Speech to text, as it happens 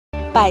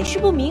百事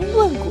不明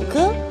问谷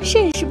歌，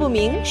甚事不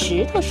明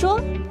石头说。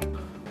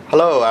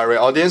Hello, every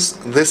audience.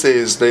 This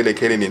is Daily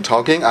Kidney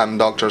Talking. I'm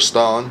Dr.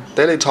 Stone.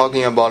 Daily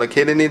talking about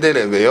kidney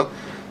daily view.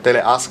 Daily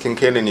asking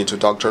kidney to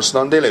Dr.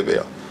 Stone daily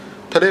view.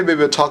 Today we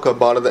will talk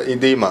about the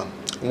edema.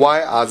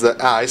 Why are the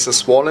eyes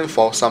swollen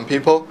for some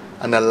people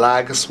and the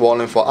leg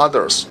swollen for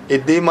others?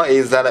 Edema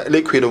is that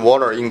liquid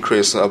water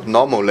increase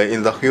abnormally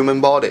in the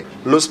human body.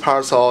 Loose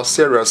parts or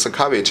serous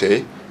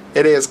cavity.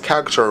 It is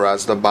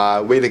characterized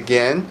by weight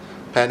gain,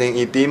 painting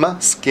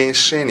edema, skin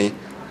shiny,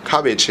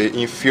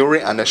 cavity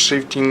infuriating and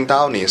shifting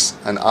downness,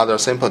 and other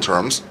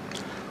symptoms.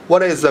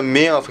 What is the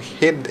meaning of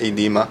head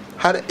edema?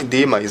 Head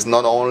edema is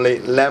not only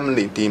limb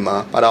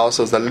edema, but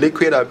also the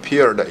liquid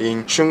appeared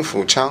in 胸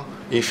腹腔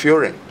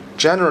infuriating.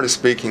 Generally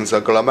speaking,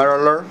 the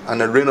glomerular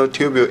and renal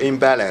tubule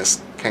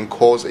imbalance can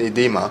cause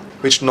edema,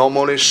 which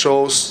normally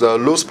shows the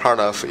loose part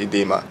of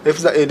edema. If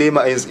the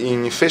edema is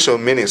in facial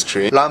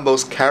ministry,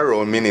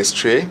 lumbosacral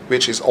ministry,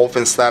 which is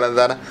often said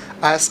that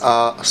eyes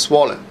are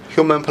swollen.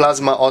 Human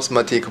plasma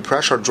osmotic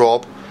pressure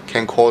drop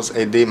can cause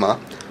edema,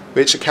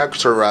 which is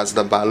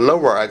characterized by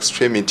lower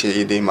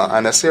extremity edema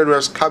and a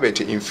serious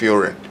cavity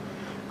infuriating,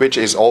 which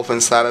is often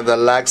said that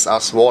legs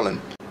are swollen.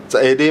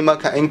 The edema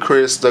can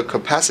increase the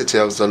capacity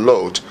of the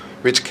load,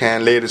 which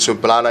can lead to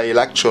blood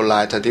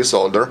electrolyte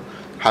disorder,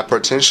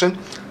 hypertension,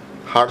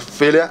 heart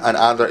failure, and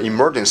other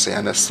emergency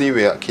and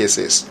severe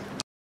cases.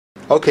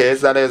 Okay,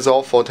 that is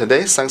all for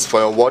today. Thanks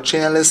for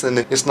watching and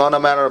listening. It's not a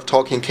matter of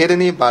talking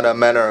kidney, but a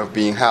matter of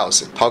being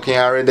healthy. Talking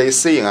every day,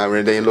 seeing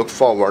every day, look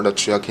forward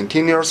to your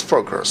continuous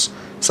focus.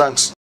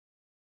 Thanks.